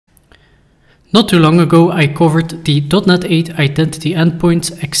Not too long ago, I covered the .NET 8 Identity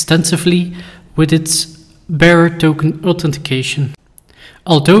Endpoints extensively with its bearer token authentication.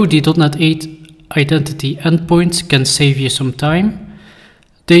 Although the .NET 8 Identity Endpoints can save you some time,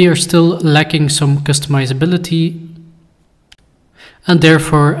 they are still lacking some customizability, and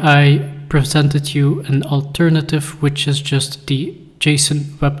therefore I presented you an alternative, which is just the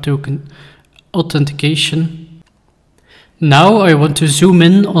JSON Web Token authentication. Now I want to zoom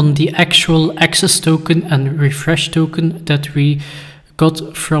in on the actual access token and refresh token that we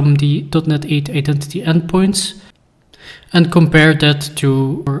got from the .NET 8 Identity Endpoints and compare that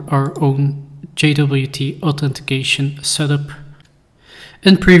to our own JWT authentication setup.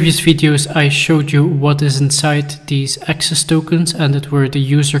 In previous videos I showed you what is inside these access tokens, and it were the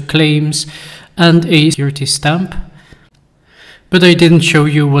user claims and a security stamp. But I didn't show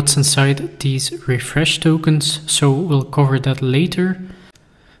you what's inside these refresh tokens, so we'll cover that later.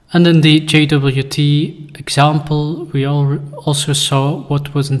 And in the JWT example, we also saw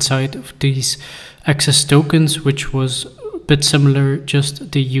what was inside of these access tokens, which was a bit similar,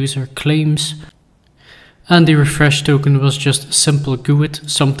 just the user claims. And the refresh token was just a simple GUID,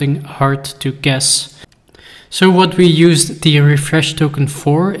 something hard to guess. So what we used the refresh token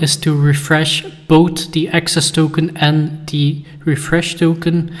for is to refresh both the access token and the refresh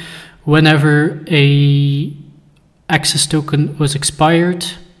token whenever a access token was expired.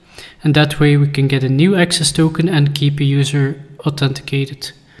 And that way we can get a new access token and keep a user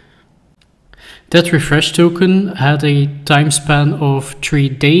authenticated. That refresh token had a time span of 3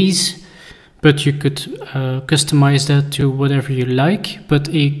 days. But you could customize that to whatever you like. But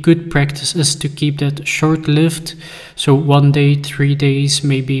a good practice is to keep that short-lived. So 1 day, 3 days,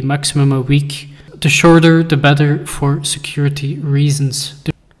 maybe maximum a week. The shorter, the better for security reasons.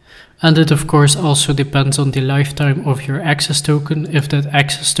 And it of course also depends on the lifetime of your access token. If that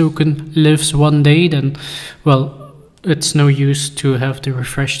access token lives 1 day, then, well, it's no use to have the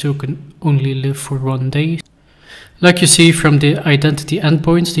refresh token only live for 1 day. Like you see from the identity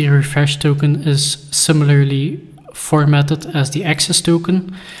endpoints, the refresh token is similarly formatted as the access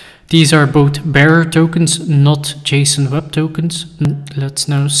token. These are both bearer tokens, not JSON Web Tokens. Let's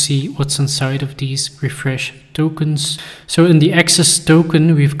now see what's inside of these refresh tokens. So in the access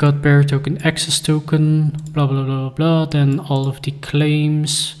token, we've got bearer token, access token, blah, blah, blah, blah. Then all of the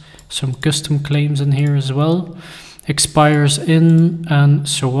claims, some custom claims in here as well. Expires in, and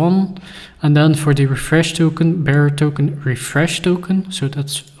so on. And then for the refresh token, bearer token, refresh token. So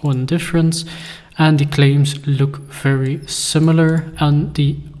that's one difference. And the claims look very similar, and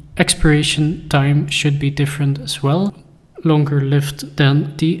the expiration time should be different as well. Longer lived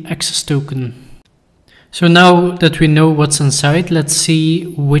than the access token. So now that we know what's inside, let's see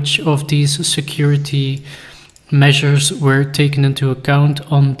which of these security measures were taken into account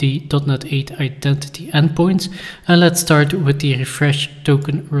on the .NET 8 Identity Endpoints, and let's start with the refresh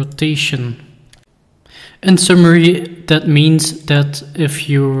token rotation. In summary, that means that if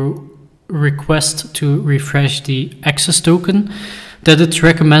you request to refresh the access token, that it's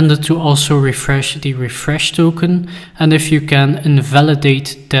recommended to also refresh the refresh token, and if you can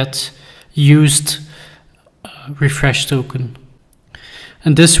invalidate that used refresh token.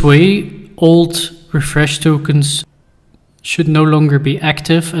 And this way, old refresh tokens should no longer be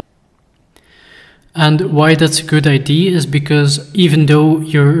active. And why that's a good idea is because even though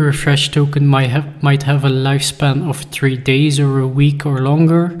your refresh token might have a lifespan of 3 days or a week or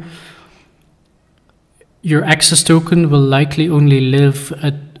longer, your access token will likely only live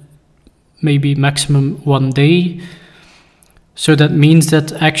at maybe maximum 1 day. So that means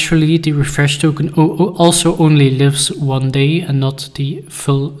that actually the refresh token also only lives 1 day and not the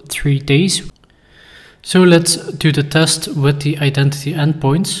full 3 days. So let's do the test with the identity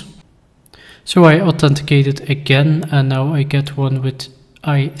endpoints. So I authenticated again, and now I get one with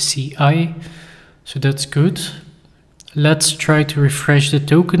ICI. So that's good. Let's try to refresh the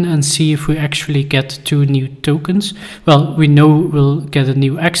token and see if we actually get 2 new tokens. Well, we know we'll get a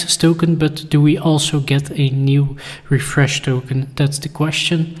new access token, but do we also get a new refresh token? That's the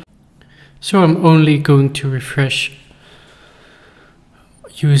question. So I'm only going to refresh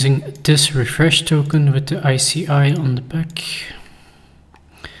using this refresh token with the ICI on the back.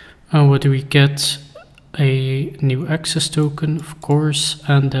 And what do we get? A new access token, of course,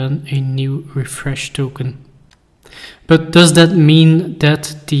 and then a new refresh token. But does that mean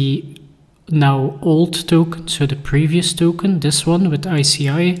that the now old token, so the previous token, this one with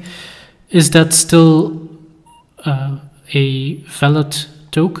ICI, is that still a valid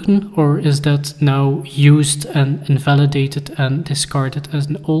token, or is that now used and invalidated and discarded as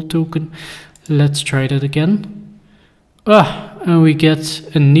an old token? Let's try that again. And we get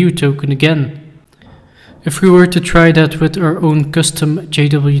a new token again. If we were to try that with our own custom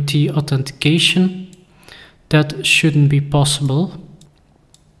JWT authentication, that shouldn't be possible.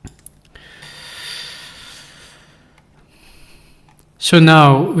 So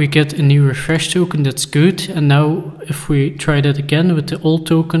now we get a new refresh token, that's good. And now if we try that again with the old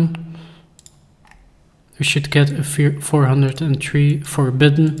token, we should get a 403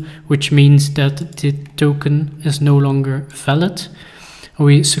 forbidden, which means that the token is no longer valid.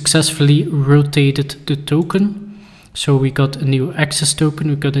 We successfully rotated the token. So we got a new access token,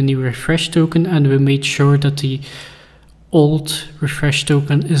 we got a new refresh token, and we made sure that the old refresh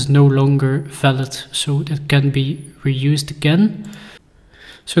token is no longer valid, so it can be reused again.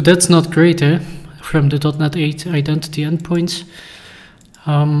 So that's not great, from the .NET 8 Identity Endpoints.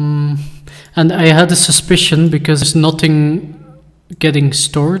 And I had a suspicion because there's nothing getting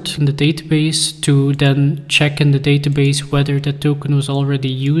stored in the database to then check in the database whether that token was already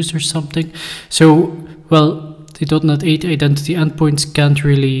used or something. So, well, the .NET 8 Identity Endpoints can't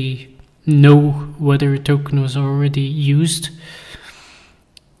really know whether a token was already used.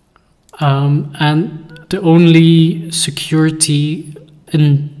 And the only security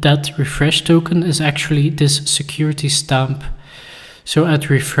in that refresh token is actually this security stamp. So at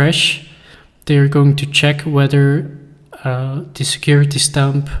refresh, they're going to check whether the security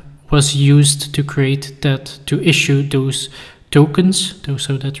stamp was used to create that, to issue those tokens,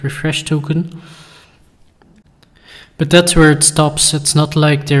 so that refresh token. But that's where it stops. It's not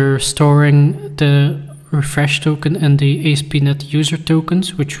like they're storing the refresh token and the ASP.NET user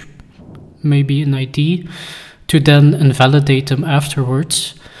tokens, which may be an ID, to then invalidate them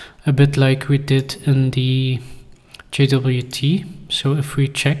afterwards, a bit like we did in the JWT. So if we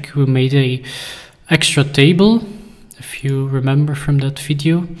check, we made a extra table, if you remember from that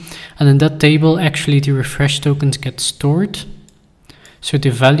video, and in that table actually the refresh tokens get stored. So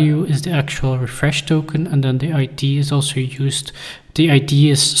the value is the actual refresh token, and then the ID is also used. The ID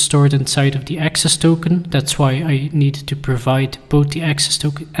is stored inside of the access token. That's why I need to provide both the access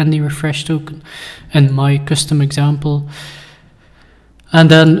token and the refresh token in my custom example. And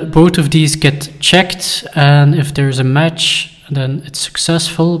then both of these get checked, and if there's a match, then it's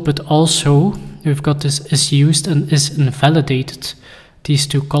successful. But also we've got this is used and is invalidated, these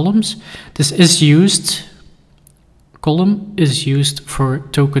two columns. This is used column is used for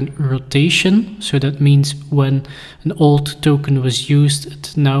token rotation. So that means when an old token was used,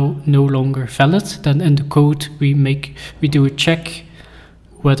 it's now no longer valid. Then in the code we do a check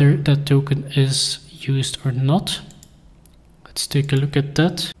whether that token is used or not. Let's take a look at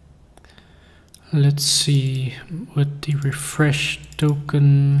that. Let's see what the refresh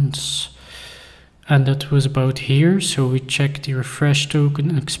tokens, and that was about here. So we check the refresh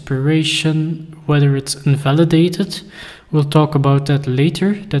token expiration, whether it's invalidated. We'll talk about that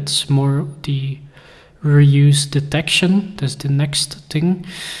later. That's more the reuse detection. That's the next thing.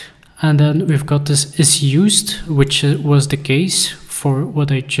 And then we've got this is used, which was the case for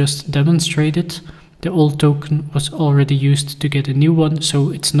what I just demonstrated. The old token was already used to get a new one,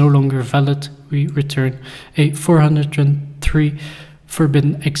 so it's no longer valid. We return a 403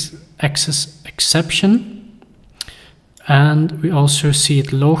 forbidden access exception. And we also see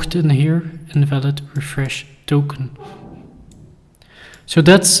it logged in here, invalid refresh token. So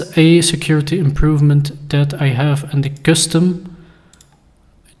that's a security improvement that I have in the custom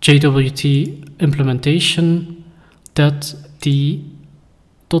JWT implementation that the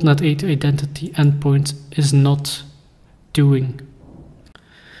 .NET 8 Identity Endpoints is not doing.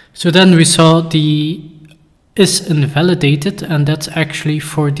 So then we saw the is invalidated, and that's actually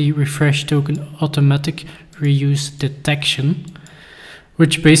for the refresh token automatic reuse detection,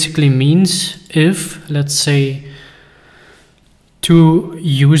 which basically means if, let's say, two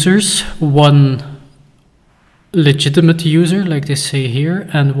users, one legitimate user, like they say here,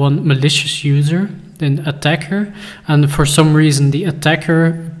 and one malicious user, then attacker, and for some reason the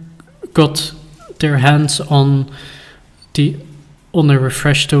attacker got their hands on a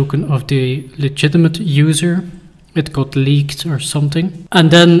refresh token of the legitimate user, it got leaked or something,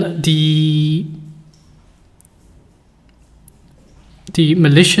 and then the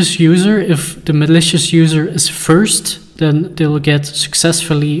malicious user, if the malicious user is first, then they'll get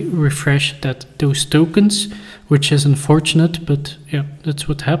successfully refresh those tokens, which is unfortunate, but yeah, that's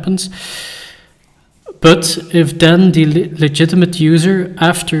what happens. But if then the legitimate user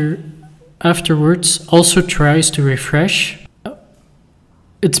afterwards also tries to refresh,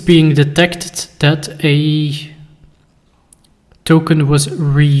 it's being detected that a token was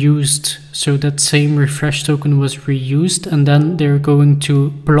reused. So that same refresh token was reused, and then they're going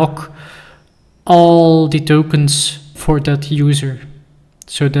to block all the tokens for that user.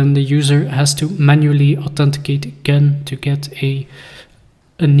 So then the user has to manually authenticate again to get a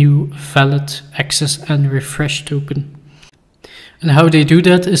new valid access and refresh token. And how they do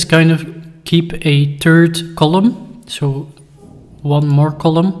that is kind of keep a third column, so one more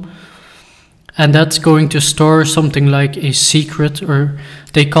column, and that's going to store something like a secret, or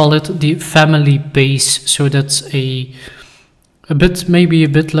they call it the family base. So that's maybe a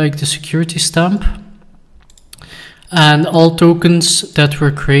bit like the security stamp. And all tokens that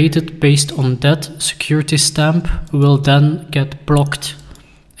were created based on that security stamp will then get blocked,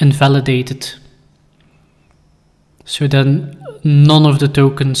 invalidated. So then none of the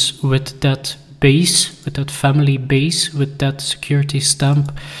tokens with that base, with that family base, with that security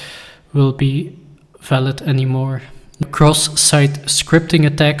stamp will be valid anymore. Cross-site scripting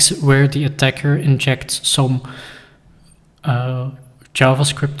attacks, where the attacker injects some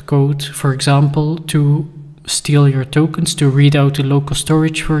JavaScript code, for example, to steal your tokens, to read out the local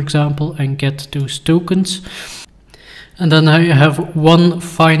storage, for example, and get those tokens. And then I have one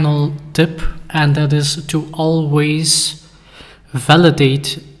final tip, and that is to always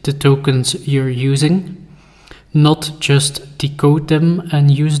validate the tokens you're using, not just decode them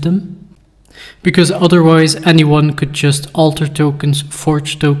and use them. Because otherwise anyone could just alter tokens,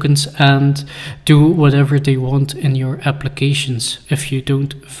 forge tokens, and do whatever they want in your applications if you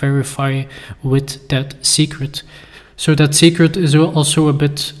don't verify with that secret. So that secret is also a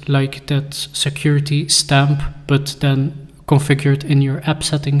bit like that security stamp, but then configured in your app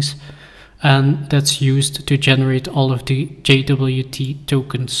settings, and that's used to generate all of the JWT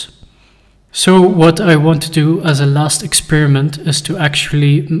tokens. So what I want to do as a last experiment is to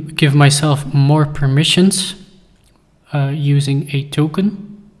actually give myself more permissions using a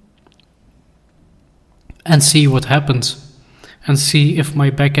token and see what happens, and see if my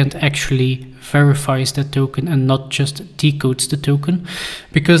backend actually verifies that token and not just decodes the token.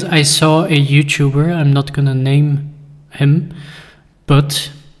 Because I saw a YouTuber, I'm not gonna name him,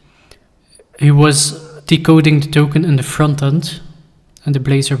 but he was decoding the token in the front end and the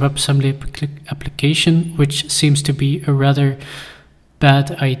Blazor WebAssembly application, which seems to be a rather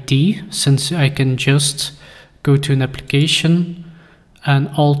bad idea, since I can just go to an application and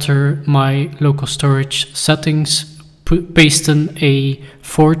alter my local storage settings, paste in a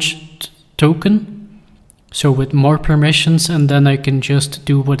forged token, so with more permissions, and then I can just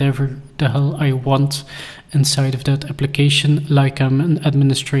do whatever the hell I want inside of that application, like I'm an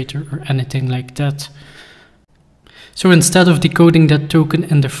administrator or anything like that. So instead of decoding that token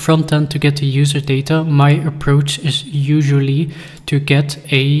in the front end to get the user data, my approach is usually to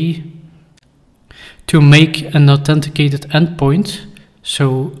make an authenticated endpoint,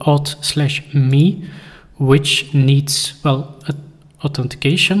 so auth/me, which needs, well,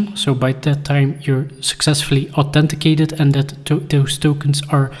 authentication. So by that time you're successfully authenticated and that those tokens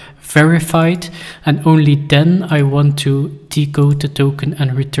are verified, and only then I want to decode the token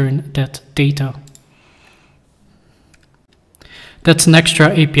and return that data. That's an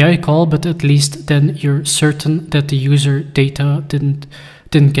extra API call, but at least then you're certain that the user data didn't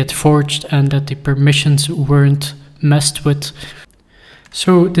get forged and that the permissions weren't messed with.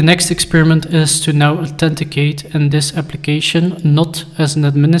 So the next experiment is to now authenticate in this application, not as an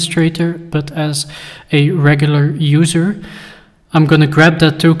administrator, but as a regular user. I'm gonna grab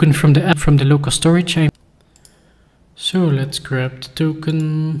that token from the app, from the local storage. So let's grab the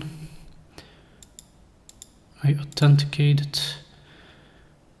token. I authenticated.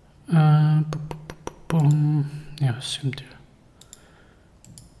 Yeah, assume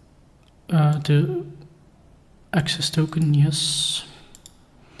the access token, yes.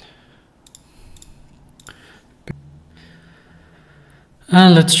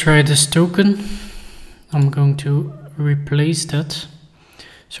 And let's try this token. I'm going to replace that.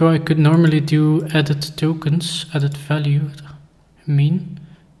 So I could normally do edit tokens, edit value, mean,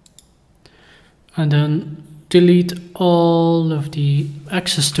 and then delete all of the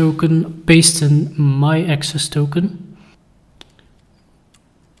access token, paste in my access token.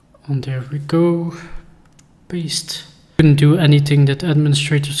 And there we go, paste. Couldn't do anything that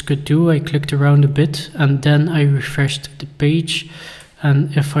administrators could do. I clicked around a bit and then I refreshed the page.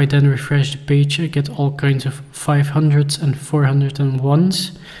 And if I then refresh the page, I get all kinds of 500s and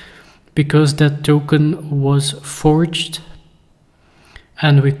 401s because that token was forged.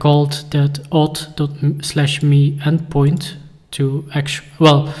 And we called that auth/me endpoint to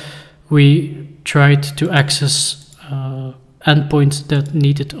we tried to access endpoints that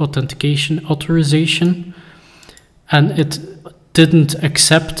needed authentication, authorization, and it didn't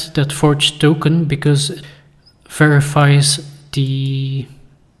accept that forged token because it verifies the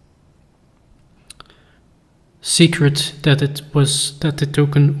secret that the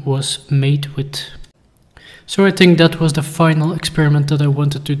token was made with. So I think that was the final experiment that I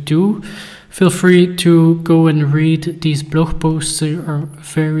wanted to do. Feel free to go and read these blog posts. They are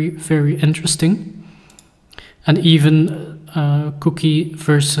very, very interesting. And even cookie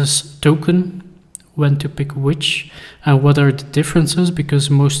versus token, when to pick which and what are the differences, because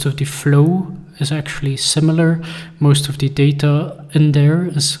most of the flow is actually similar. Most of the data in there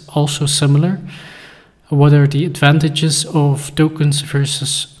is also similar. What are the advantages of tokens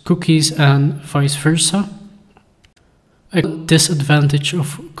versus cookies and vice versa? A disadvantage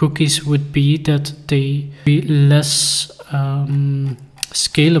of cookies would be that they be less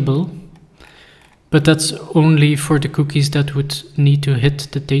scalable, but that's only for the cookies that would need to hit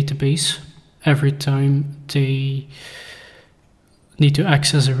the database every time they need to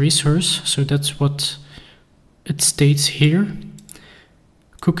access a resource. So that's what it states here.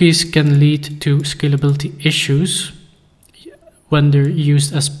 Cookies can lead to scalability issues when they're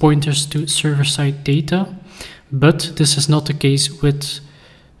used as pointers to server-side data, but this is not the case with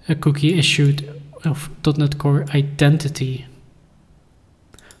a cookie issued of .NET Core Identity,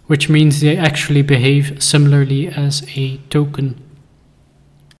 which means they actually behave similarly as a token.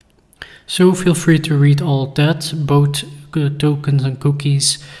 So feel free to read all that. Both tokens and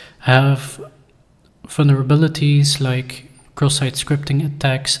cookies have vulnerabilities like cross-site scripting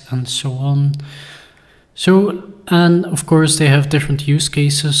attacks and so on. So, and of course they have different use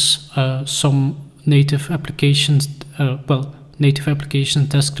cases. Some native applications, native applications,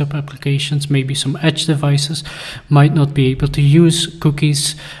 desktop applications, maybe some edge devices might not be able to use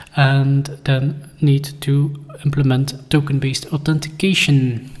cookies and then need to implement token-based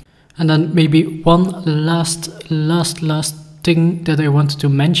authentication. And then maybe one last thing that I wanted to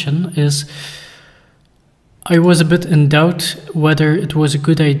mention is I was a bit in doubt whether it was a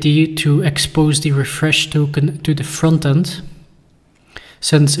good idea to expose the refresh token to the front end,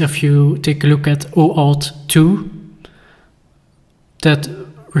 since if you take a look at OAuth 2, that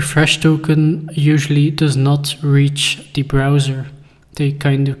refresh token usually does not reach the browser. They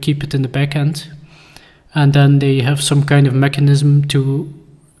kind of keep it in the backend, and then they have some kind of mechanism to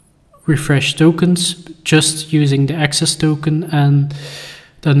refresh tokens just using the access token and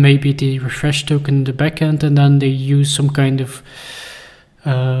then maybe the refresh token in the backend, and then they use some kind of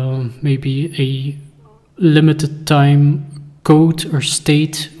maybe a limited time code or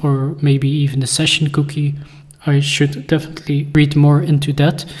state, or maybe even a session cookie. I should definitely read more into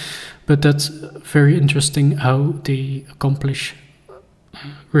that, but that's very interesting how they accomplish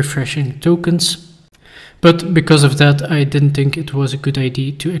refreshing tokens. But because of that, I didn't think it was a good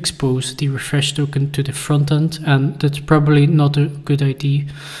idea to expose the refresh token to the front end, and that's probably not a good idea,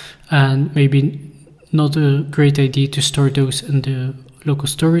 and maybe not a great idea to store those in the local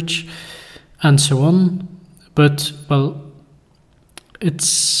storage and so on. But well,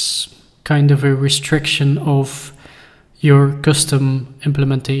 it's kind of a restriction of your custom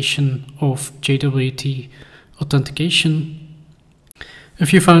implementation of JWT authentication.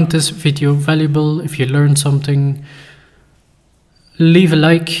 If you found this video valuable, if you learned something, leave a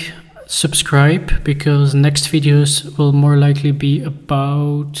like, subscribe, because next videos will more likely be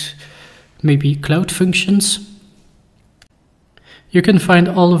about maybe cloud functions. You can find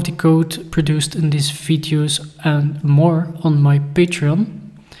all of the code produced in these videos and more on my Patreon.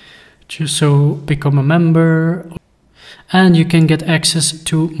 So become a member, and you can get access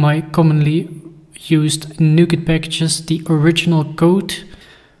to my commonly used NuGet packages, the original code,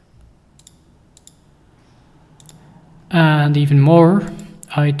 and even more.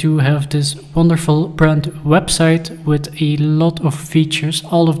 I do have this wonderful brand website with a lot of features,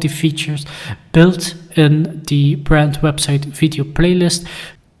 all of the features built in the brand website video playlist.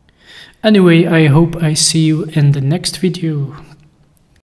 Anyway, I hope I see you in the next video.